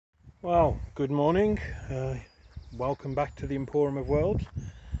Well, good morning. Welcome back to the Emporium of Worlds.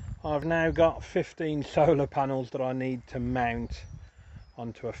 I've now got 15 solar panels that I need to mount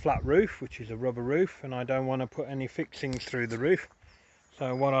onto a flat roof, which is a rubber roof, and I don't want to put any fixings through the roof.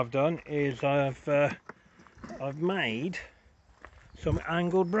 So what I've done is I've made some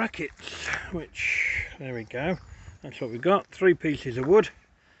angled brackets, which, there we go, that's what we've got. 3 pieces of wood.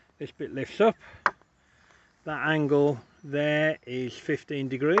 This bit lifts up. That angle there is 15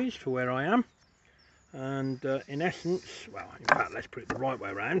 degrees for where I am, and in essence, well, in fact, let's put it the right way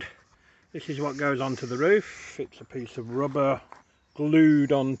around. This is what goes onto the roof. It's a piece of rubber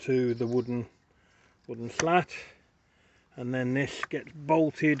glued onto the wooden slat, and then this gets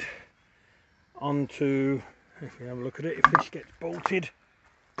bolted onto, if you have a look at it, if this gets bolted,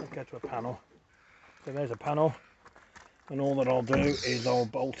 let's go to a panel. So there's a panel, and all that I'll do is I'll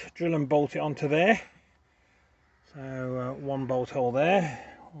drill and bolt it onto there. So one bolt hole there,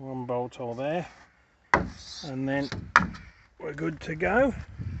 one bolt hole there, and then we're good to go.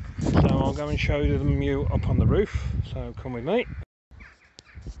 So I'll go and show you up on the roof, so come with me.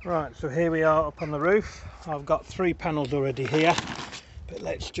 Right, so here we are up on the roof. I've got 3 panels already here, but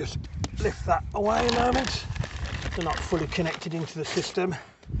let's just lift that away a moment. They're not fully connected into the system.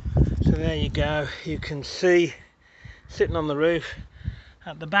 So there you go, you can see sitting on the roof.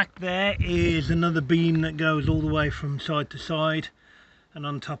 At the back there is another beam that goes all the way from side to side, and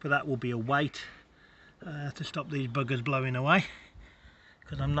on top of that will be a weight to stop these buggers blowing away,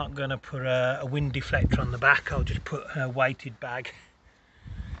 because I'm not going to put a wind deflector on the back. I'll just put a weighted bag.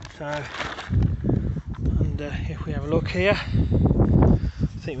 So, and if we have a look here, I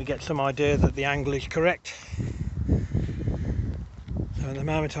think we get some idea that the angle is correct. So at the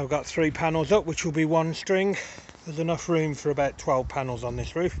moment I've got 3 panels up, which will be 1 string. There's enough room for about 12 panels on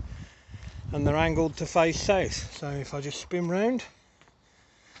this roof, and they're angled to face south. So if I just spin round,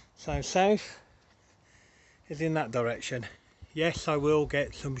 so south is in that direction. Yes, I will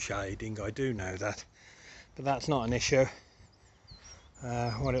get some shading, I do know that, but that's not an issue.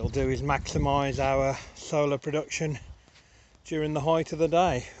 What it'll do is maximise our solar production during the height of the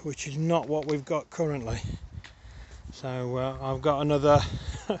day, which is not what we've got currently. So I've got another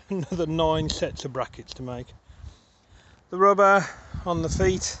 9 sets of brackets to make. The rubber on the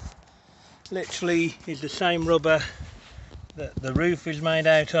feet literally is the same rubber that the roof is made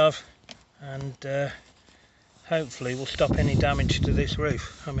out of, and hopefully will stop any damage to this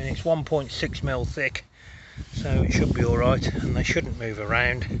roof. I mean, it's 1.6mm thick, so it should be alright, and they shouldn't move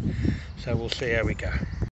around, so we'll see how we go.